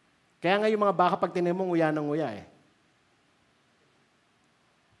 Kaya nga yung mga baka pag tinim mo, nguya ng nguya eh.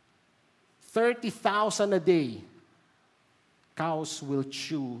 30,000 a day, cows will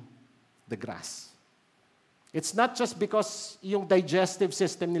chew the grass. It's not just because yung digestive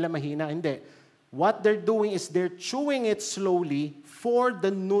system nila mahina, hindi. What they're doing is they're chewing it slowly for the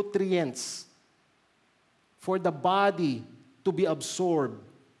nutrients, for the body to be absorbed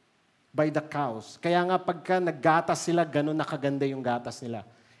by the cows. Kaya nga pagka naggatas sila, ganun nakaganda yung gatas nila.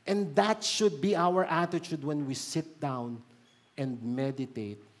 And that should be our attitude when we sit down and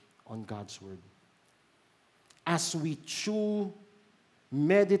meditate on God's Word. As we chew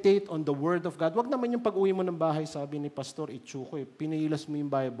Meditate on the Word of God. Wag naman yung pag-uwi mo ng bahay, sabi ni Pastor Itsuko, pinilas mo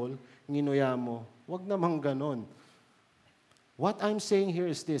yung Bible, nginuya mo. Wag naman ganon. What I'm saying here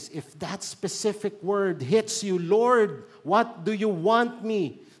is this, if that specific word hits you, Lord, what do you want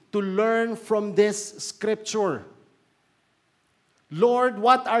me to learn from this scripture? Lord,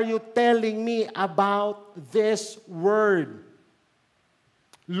 what are you telling me about this word?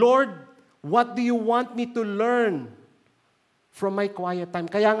 Lord, what do you want me to learn from my quiet time?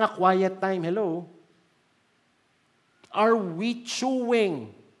 Kaya nga quiet time, hello? Are we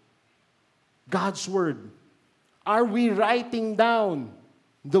chewing God's word? Are we writing down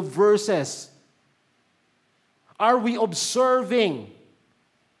the verses? Are we observing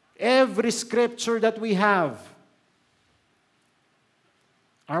every scripture that we have?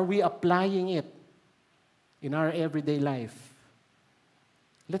 Are we applying it in our everyday life?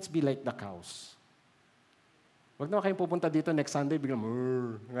 Let's be like the cows. Wag naman kayong pupunta dito next Sunday, biglang,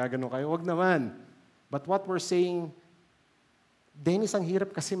 gano'n kayo. Wag naman. But what we're saying, Dennis, ang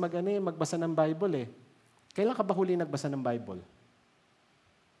hirap kasi magbasa ng Bible eh. Kailan ka ba huli nagbasa ng Bible?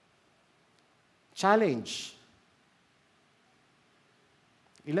 Challenge.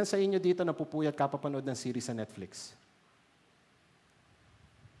 Ilan sa inyo dito napupuyat kapapanood ng series sa Netflix?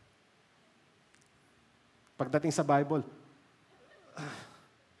 Pagdating sa Bible,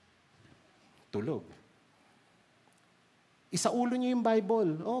 tulog. Isaulo nyo yung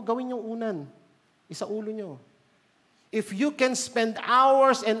Bible. Gawin yung unan. Isaulo nyo. If you can spend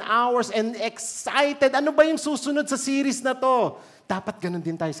hours and hours and excited, ano ba yung susunod sa series na to? Dapat ganun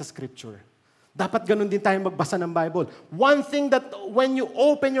din tayo sa Scripture. Dapat ganun din tayo magbasa ng Bible. One thing that when you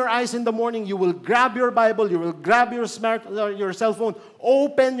open your eyes in the morning, you will grab your Bible, you will grab your cell phone,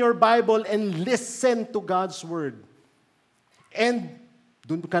 open your Bible and listen to God's Word. And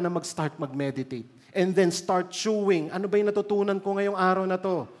doon ka na mag-start mag-meditate. And then start chewing. Ano ba yung natutunan ko ngayong araw na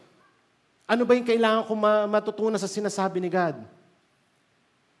to? Ano ba yung kailangan ko matutunan sa sinasabi ni God?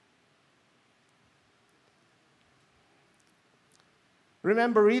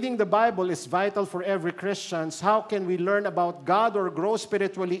 Remember, reading the Bible is vital for every Christian. How can we learn about God or grow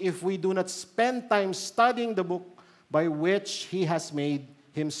spiritually if we do not spend time studying the book by which He has made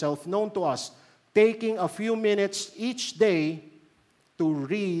Himself known to us? Taking a few minutes each day to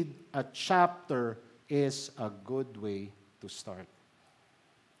read a chapter is a good way to start.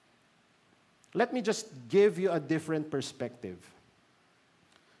 Let me just give you a different perspective.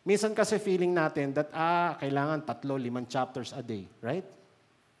 Minsan kasi feeling natin that, kailangan 3-5 chapters a day, right?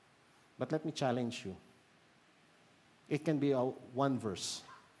 But let me challenge you. It can be one verse.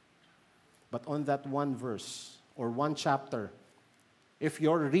 But on that one verse, or one chapter, if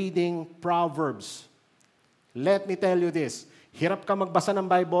you're reading Proverbs, let me tell you this, hirap ka magbasa ng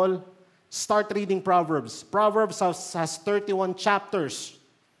Bible, start reading Proverbs. Proverbs has 31 chapters.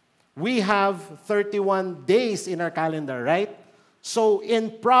 We have 31 days in our calendar, right? So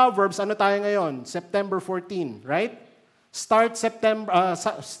in Proverbs, ano tayo ngayon? September 14, right? Start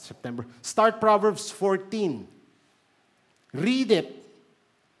Proverbs 14. Read it.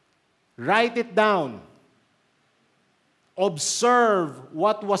 Write it down. Observe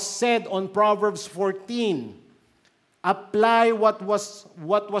what was said on Proverbs 14. Apply what was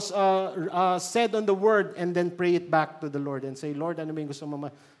said on the Word and then pray it back to the Lord and say, Lord, ano ba yung gusto mo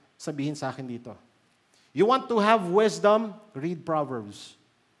sabihin sa akin dito? You want to have wisdom? Read Proverbs.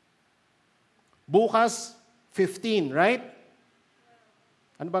 Bukas, 15, right?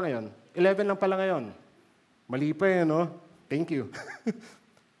 Ano ba ngayon? 11 lang pala ngayon. Mali pa yan, no? Thank you.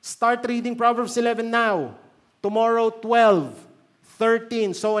 Start reading Proverbs 11 now. Tomorrow, 12,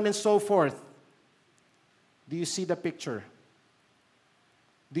 13, so on and so forth. Do you see the picture?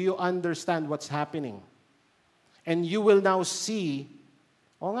 Do you understand what's happening? And you will now see,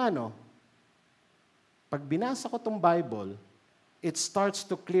 pag binasa ko tong Bible, it starts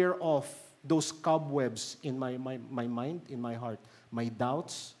to clear off those cobwebs in my mind, in my heart, my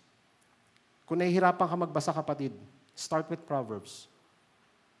doubts. Kung nahihirapan ka magbasa, kapatid, start with Proverbs.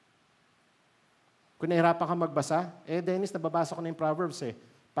 Kung nahihirapan ka magbasa, Dennis, nababasa ko na yung Proverbs eh.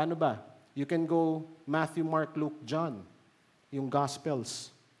 Paano ba? You can go Matthew, Mark, Luke, John, yung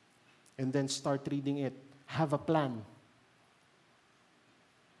Gospels, and then start reading it. Have a plan.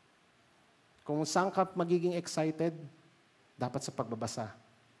 Kung saan ka magiging excited, dapat sa pagbabasa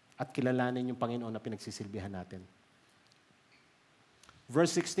at kilalanin yung Panginoon na pinagsisilbihan natin.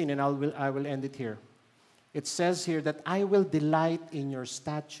 Verse 16, and I will end it here. It says here that I will delight in your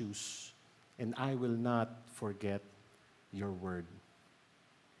statutes and I will not forget your word.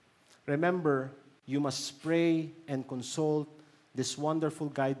 Remember, you must pray and consult this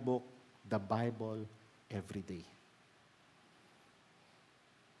wonderful guidebook, the Bible, every day.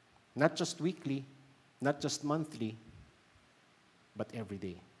 Not just weekly, not just monthly, but every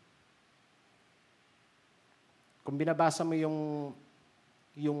day. Kung binabasa mo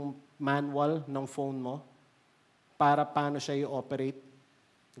yung manual ng phone mo para paano siya i-operate,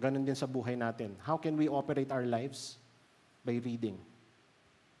 ganun din sa buhay natin. How can we operate our lives? By reading.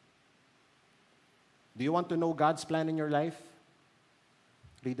 Do you want to know God's plan in your life?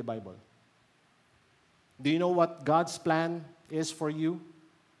 Read the Bible. Do you know what God's plan is for you?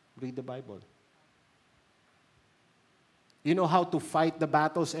 Read the Bible. You know how to fight the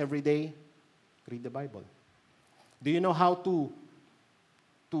battles every day? Read the Bible. Do you know how to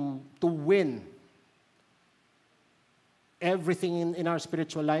win everything in our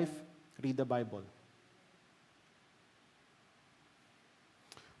spiritual life? Read the Bible.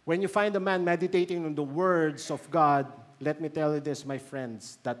 When you find a man meditating on the words of God, let me tell you this, my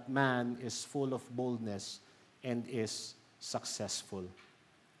friends, that man is full of boldness and is successful.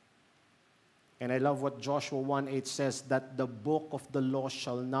 And I love what Joshua 1:8 says, that the book of the law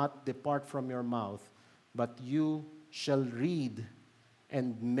shall not depart from your mouth, but you shall read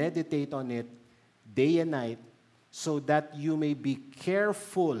and meditate on it day and night, so that you may be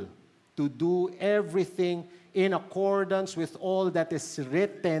careful to do everything in accordance with all that is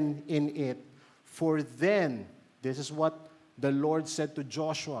written in it. For then, this is what the Lord said to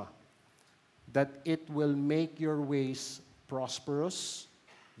Joshua, that it will make your ways prosperous,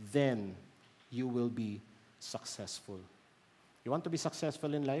 then you will be successful. You want to be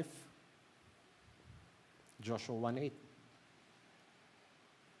successful in life? Joshua 1:8.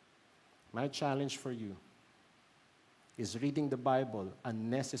 My challenge for you is reading the Bible a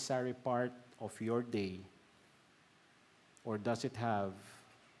necessary part of your day, or does it have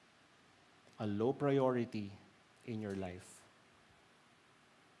a low priority in your life?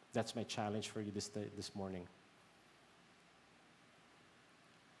 That's my challenge for you this morning.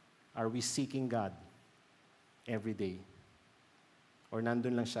 Are we seeking God every day? Or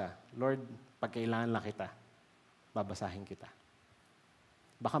nandun lang siya, Lord, pag kailangan lang kita, babasahin kita.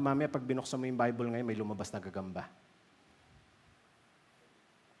 Baka mamaya pag binuksan mo yung Bible ngayon, may lumabas na gagamba.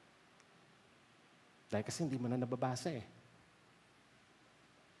 Dahil kasi hindi mo na nababasa eh.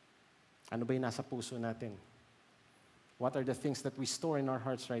 Ano ba yung nasa puso natin? What are the things that we store in our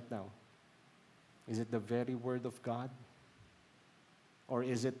hearts right now? Is it the very Word of God? Or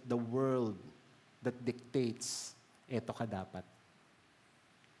is it the world that dictates, eto ka dapat?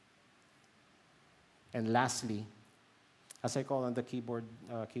 And lastly, as I call on the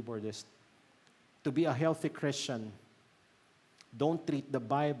keyboardist, to be a healthy Christian, don't treat the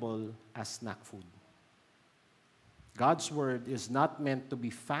Bible as snack food. God's Word is not meant to be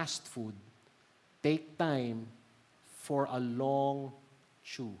fast food. Take time for a long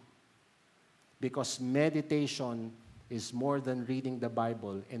chew. Because meditation is more than reading the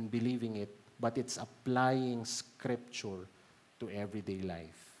Bible and believing it, but it's applying Scripture to everyday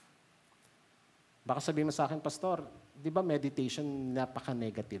life. Baka sabihin mo sa akin, Pastor, di ba meditation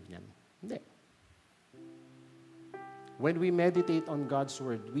napaka-negative niyan? Hindi. When we meditate on God's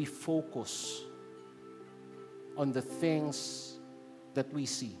Word, we focus on the things that we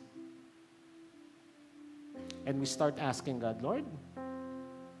see. And we start asking God, Lord,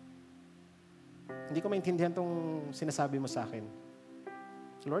 hindi ko maintindihan itong sinasabi mo sa akin.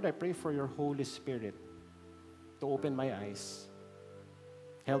 Lord, I pray for your Holy Spirit to open my eyes.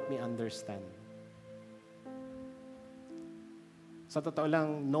 Help me understand. Sa totoo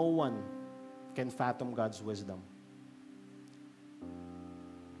lang, no one can fathom God's wisdom.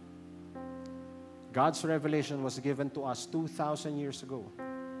 God's revelation was given to us 2,000 years ago.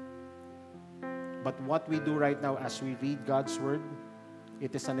 But what we do right now as we read God's Word,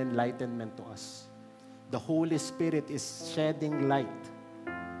 it is an enlightenment to us. The Holy Spirit is shedding light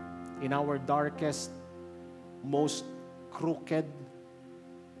in our darkest, most crooked,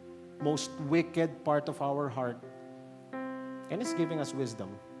 most wicked part of our heart. And it's giving us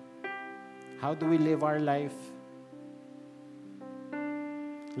wisdom. How do we live our life?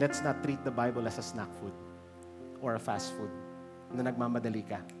 Let's not treat the Bible as a snack food or a fast food na nagmamadali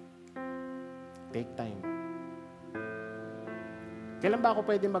ka. Take time. Kailan ba ako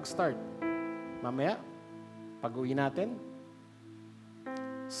pwede mag-start? Mamaya? Pag-uwi natin?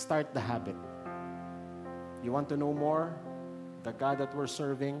 Start the habit. You want to know more? The God that we're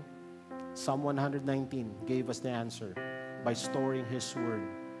serving, Psalm 119 gave us the answer by storing His Word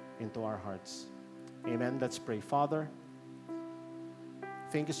into our hearts. Amen? Let's pray. Father,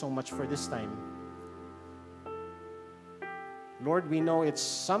 thank you so much for this time. Lord, we know it's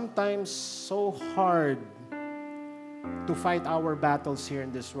sometimes so hard to fight our battles here in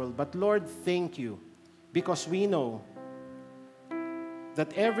this world. But Lord, thank you, because we know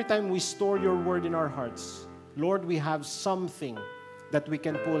that every time we store your word in our hearts, Lord, we have something that we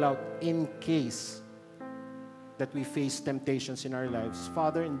can pull out in case that we face temptations in our lives.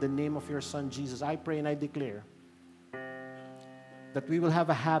 Father, in the name of your Son, Jesus, I pray and I declare that we will have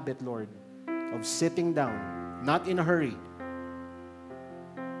a habit, Lord, of sitting down, not in a hurry,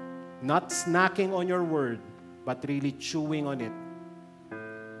 not snacking on your word, but really chewing on it.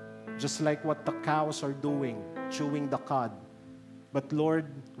 Just like what the cows are doing, chewing the cud. But Lord,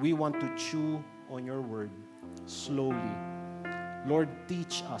 we want to chew on your word slowly. Lord,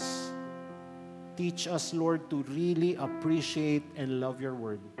 teach us. Teach us, Lord, to really appreciate and love your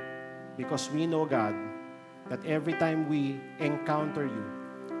word. Because we know, God, that every time we encounter you,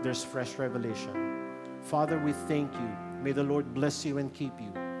 there's fresh revelation. Father, we thank you. May the Lord bless you and keep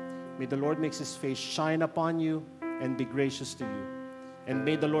you. May the Lord make his face shine upon you and be gracious to you. And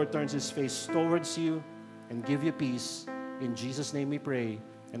may the Lord turn his face towards you and give you peace. In Jesus' name we pray.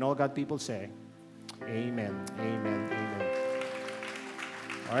 And all God people say, amen, amen, amen.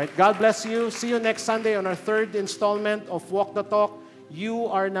 All right, God bless you. See you next Sunday on our third installment of Walk the Talk. You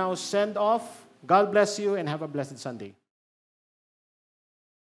are now sent off. God bless you and have a blessed Sunday.